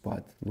this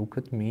spot. Look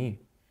at me.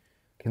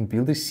 Can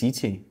build a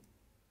city.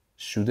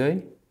 Should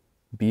I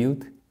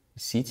build a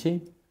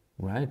city?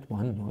 Right,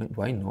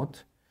 why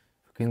not?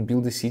 If I can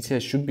build a city, I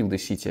should build a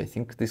city. I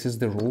think this is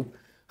the rule.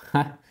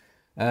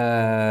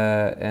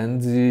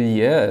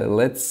 Yeah,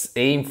 let's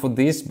aim for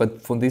this, but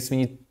for this we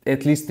need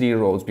at least 3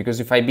 roads, because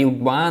if I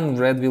build one,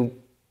 red will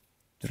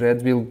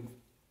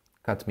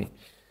cut me.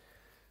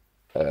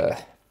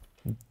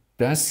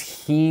 Does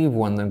he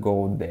wanna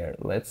go there?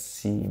 Let's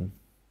see.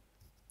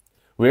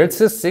 We're at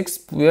 6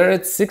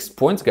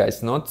 points,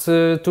 guys. Not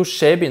too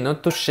shabby,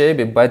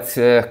 but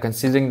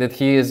considering that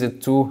he is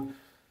at two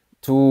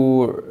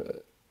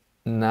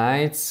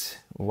knights,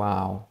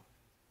 wow.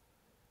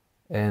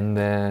 And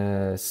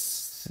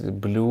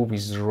blue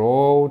is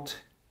road.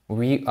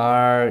 We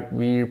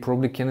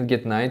probably cannot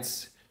get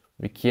knights.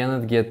 We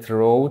cannot get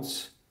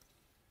roads.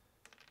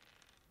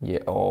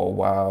 Yeah, oh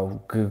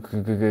wow.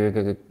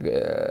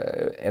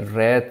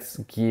 Red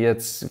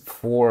gets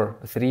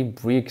 3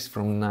 bricks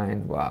from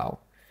 9. Wow.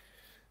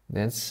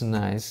 That's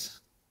nice.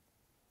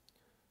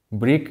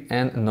 Brick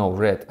and no,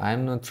 red.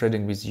 I'm not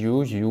trading with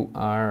you. You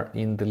are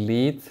in the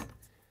lead.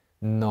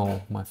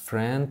 No, my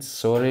friend,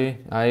 sorry.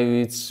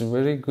 It's a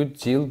very good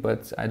deal,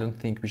 but I don't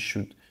think we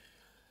should.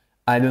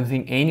 I don't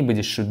think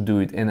anybody should do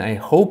it, and I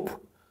hope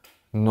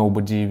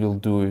nobody will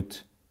do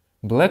it.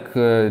 Black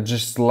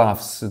just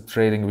loves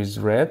trading with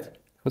red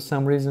for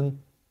some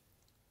reason.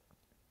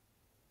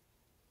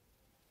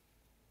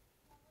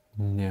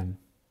 Yeah.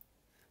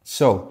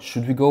 So,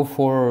 should we go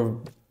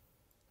for...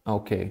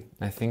 Okay,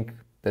 I think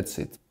that's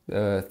it.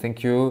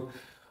 Thank you,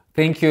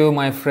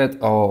 my friend.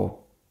 Oh,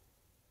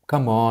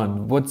 come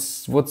on,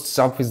 what's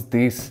up with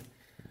this?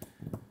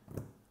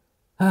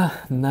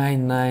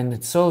 9.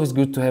 It's always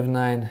good to have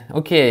 9.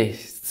 Okay,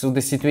 so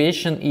the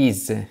situation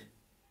is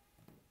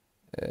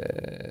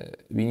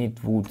we need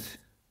wood.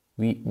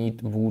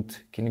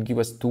 Can you give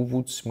us 2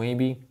 woods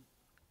maybe?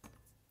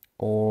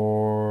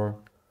 Or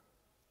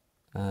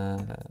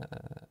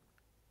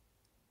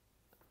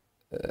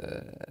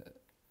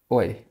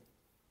wait,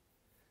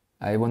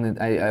 I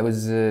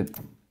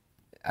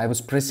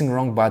was pressing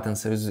wrong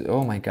buttons.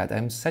 Oh my god,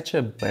 I'm such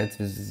a bad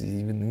with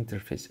even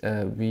interface.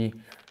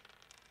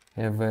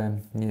 have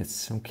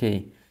yes,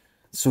 okay.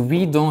 So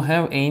we don't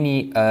have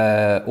any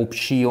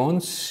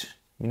options.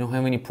 We don't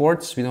have any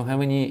ports. We don't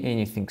have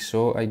anything.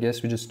 So I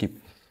guess we just skip.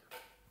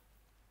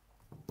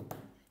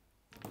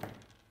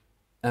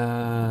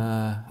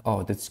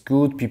 Oh, that's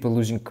good. People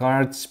losing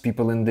cards.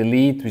 People in the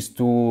lead with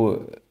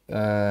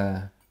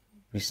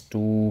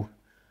two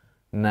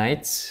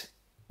knights.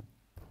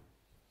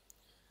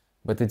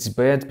 But it's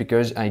bad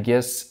because I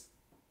guess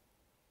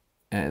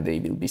they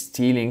will be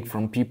stealing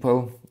from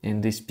people,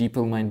 and these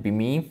people might be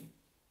me.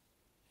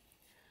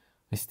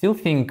 I still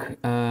think,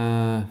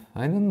 I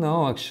don't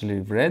know actually,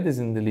 red is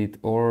in the lead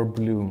or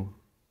blue.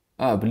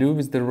 Ah, blue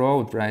is the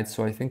road, right?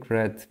 So I think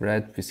red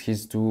with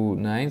his two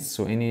knights.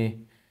 So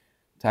any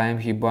time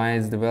he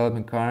buys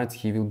development cards,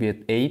 he will be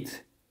at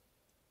 8.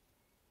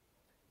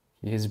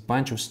 He has a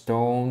bunch of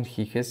stone.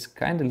 He has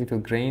kind of little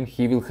grain.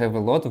 He will have a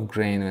lot of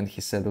grain when he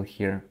settle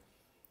here.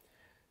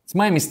 It's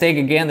my mistake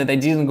again that I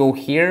didn't go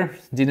here.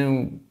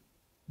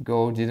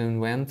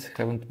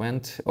 Haven't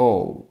went.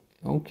 Oh,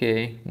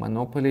 okay.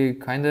 Monopoly,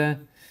 kind of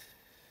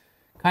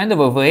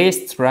a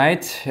waste,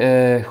 right?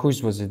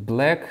 Whose was it?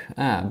 Black?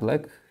 Ah,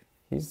 black.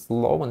 He's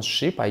low on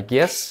ship, I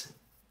guess.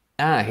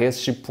 Ah, he has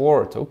ship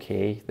port.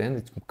 Okay, then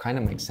it kind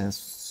of makes sense.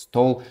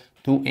 Stole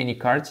 2 any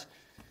cards.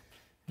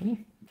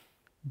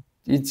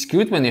 It's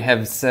good when you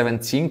have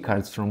 17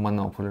 cards from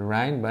Monopoly,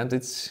 right? But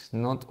it's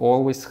not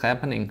always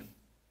happening.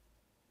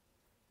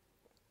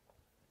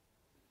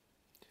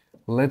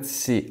 Let's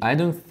see. I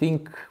don't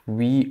think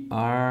we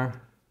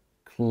are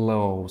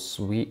close.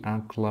 We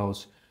are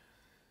close.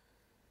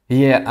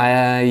 Yeah,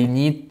 I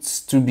need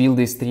to build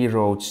these 3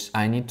 roads.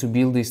 I need to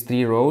build these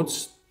 3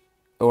 roads,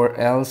 or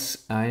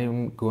else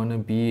I'm gonna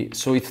be...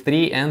 So with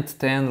 3 and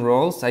 10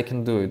 rolls, I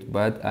can do it,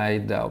 but I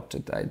doubt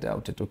it.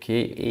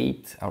 Okay,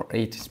 8. Our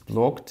 8 is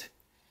blocked.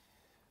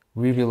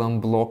 We will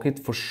unblock it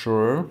for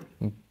sure.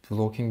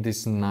 Blocking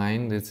this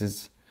 9, this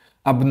is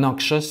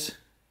obnoxious.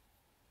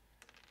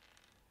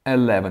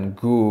 11,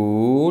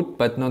 good,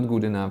 but not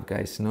good enough,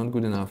 guys. Not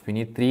good enough. We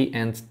need 3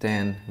 and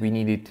 10. We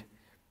need it.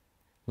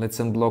 Let's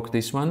unblock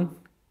this one.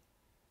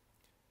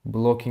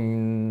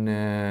 Blocking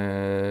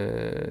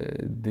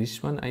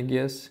this one, I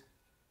guess.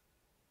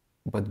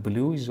 But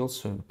blue is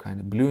also kind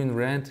of blue and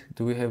red.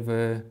 Do we have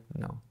a...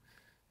 No.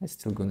 I'm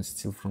still gonna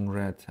steal from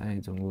red. I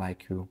don't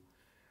like you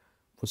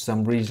for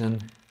some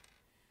reason.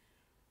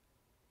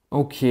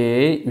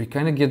 Okay, we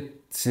kind of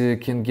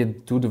can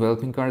get 2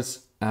 developing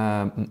cards.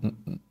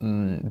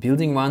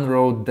 Building 1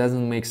 road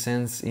doesn't make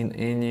sense in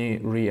any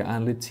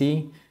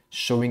reality,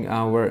 showing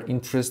our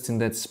interest in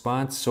that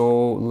spot.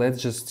 So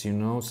let's just, you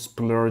know,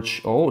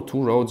 splurge. Oh,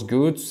 2 roads,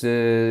 good.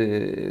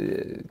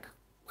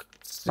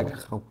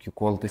 How you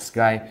call this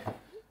guy?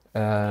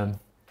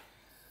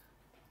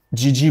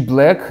 GG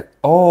Black.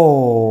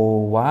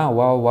 Oh,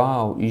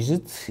 wow. Is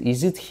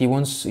it?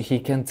 He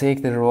can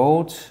take the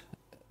road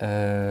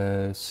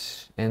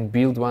and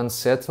build 1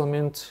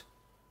 settlement.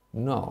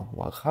 No,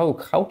 well, how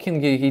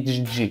can he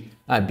GG?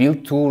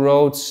 Build 2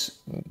 roads,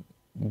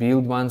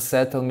 build 1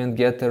 settlement,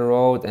 get a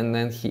road, and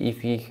then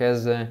if he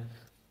has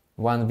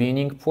 1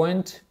 winning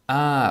point,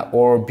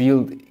 or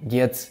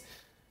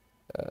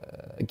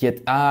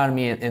get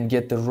army and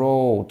get the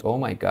road. Oh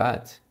my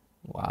God!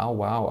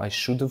 Wow! I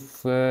should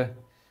have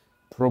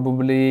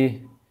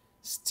probably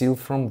steal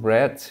from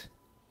red.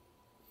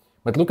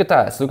 But look at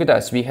us!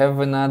 We have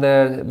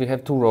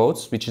 2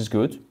 roads, which is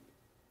good.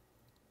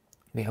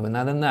 We have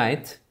another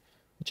knight,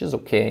 which is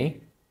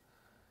okay.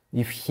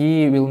 If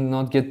he will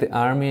not get the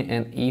army,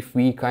 and if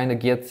we kind of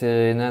get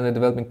another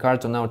development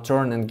card on our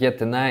turn and get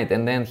the knight,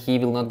 and then he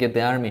will not get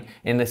the army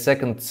in the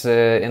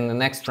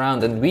next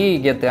round, and we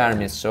get the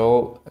army.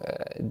 So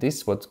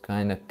this what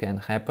kind of can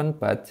happen,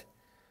 but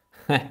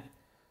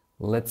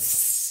let's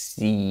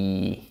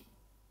see.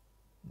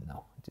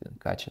 No,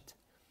 didn't catch it.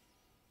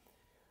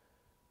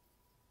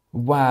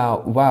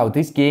 Wow!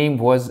 This game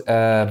was.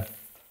 I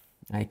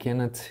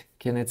cannot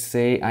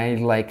say I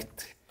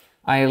liked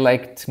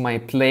my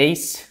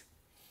place.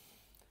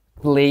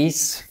 Red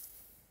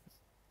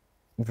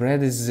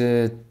is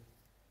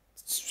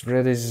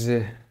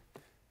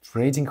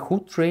trading.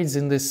 Who trades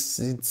in this?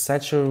 It's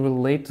such a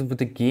related with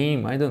the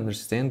game. I don't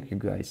understand you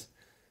guys.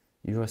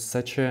 You are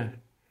such a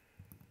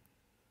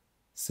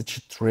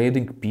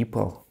trading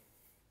people.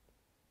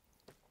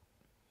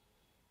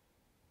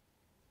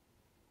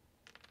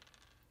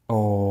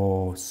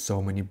 Oh,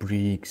 so many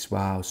bricks.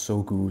 Wow,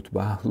 so good.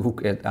 Wow,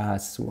 look at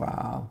us.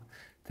 Wow,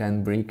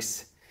 10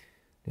 bricks.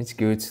 That's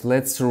good.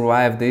 Let's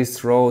survive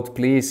this road,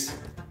 please.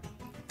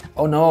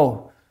 Oh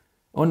no,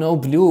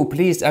 blue,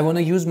 please. I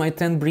wanna use my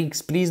 10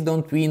 bricks. Please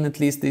don't win at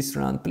least this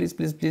round.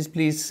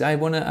 Please. I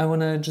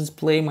wanna just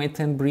play my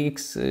 10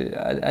 bricks.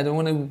 I don't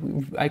wanna.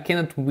 I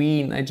cannot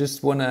win. I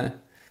just wanna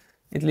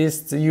at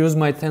least use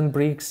my 10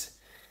 bricks.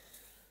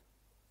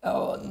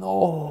 Oh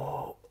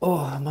no.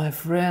 Oh, my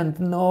friend,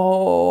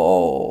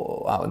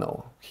 no. Oh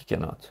no, he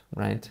cannot,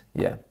 right?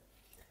 Yeah.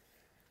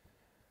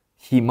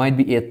 He might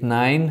be at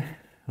 9.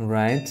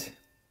 Right.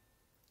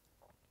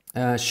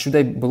 Should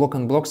I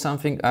block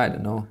something? I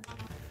don't know.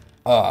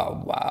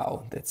 Oh,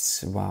 wow,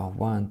 that's wow.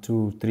 1,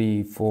 2,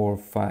 3, 4,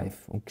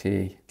 5.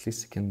 Okay, at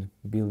least I can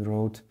build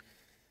road.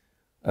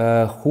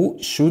 Who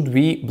should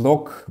we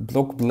block?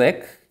 Block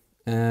black,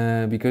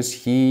 because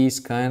he's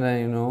kind of,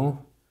 you know,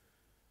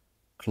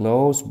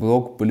 close.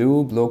 Block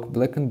blue, block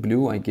black and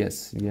blue, I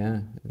guess.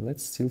 Yeah,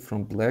 let's steal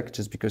from black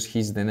just because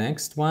he's the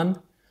next one.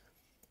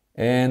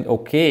 And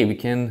okay, we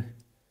can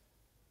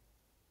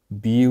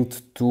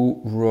build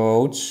 2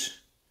 roads.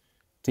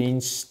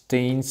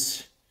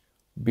 Stains,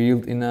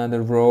 build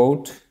another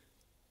road.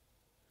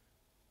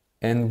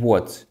 And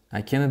what?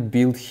 I cannot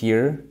build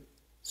here.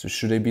 So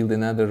should I build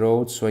another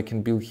road so I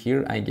can build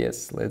here? I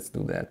guess. Let's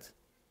do that.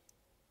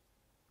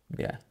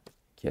 Yeah,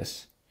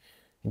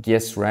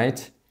 guess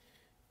right.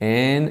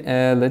 And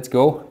let's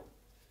go.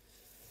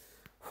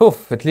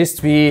 At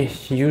least we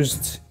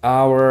used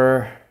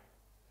our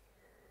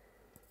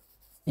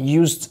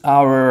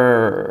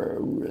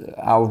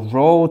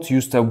road,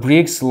 used our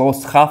bricks,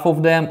 lost half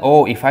of them.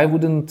 Oh, if I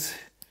wouldn't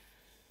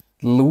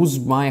lose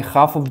my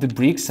half of the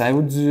bricks, I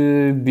would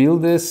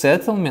build a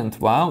settlement.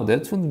 Wow,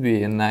 that would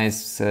be a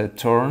nice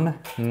turn.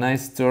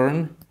 Nice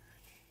turn.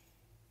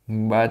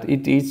 But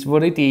it is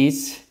what it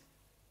is.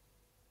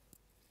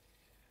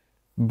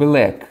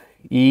 Black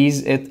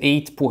is at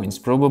 8 points,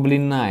 probably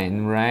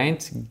 9,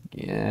 right?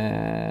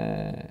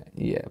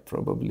 Yeah,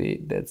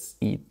 probably that's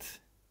it.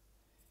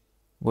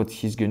 What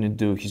he's gonna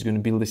do? He's gonna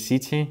build a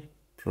city,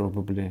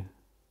 probably,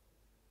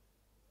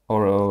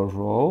 or a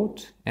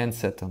road and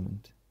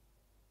settlement.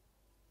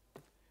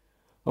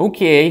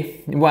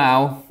 Okay,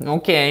 wow,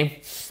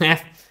 okay.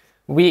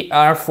 We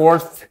are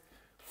fourth.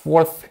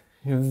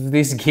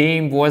 This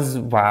game was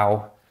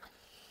wow.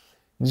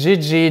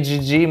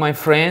 GG, my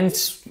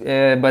friends,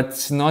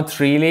 but not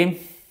really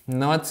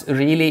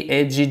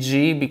a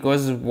GG,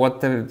 because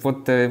what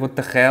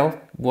the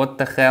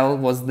hell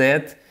was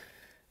that?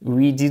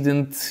 We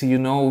didn't, you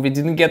know, we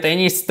didn't get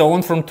any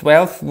stone from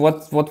 12.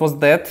 What was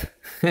that?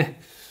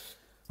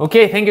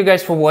 Okay, thank you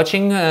guys for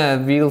watching.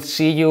 We'll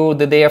see you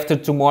the day after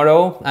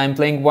tomorrow. I'm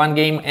playing one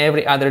game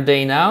every other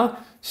day now.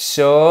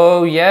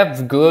 So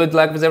yeah, good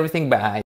luck with everything. Bye.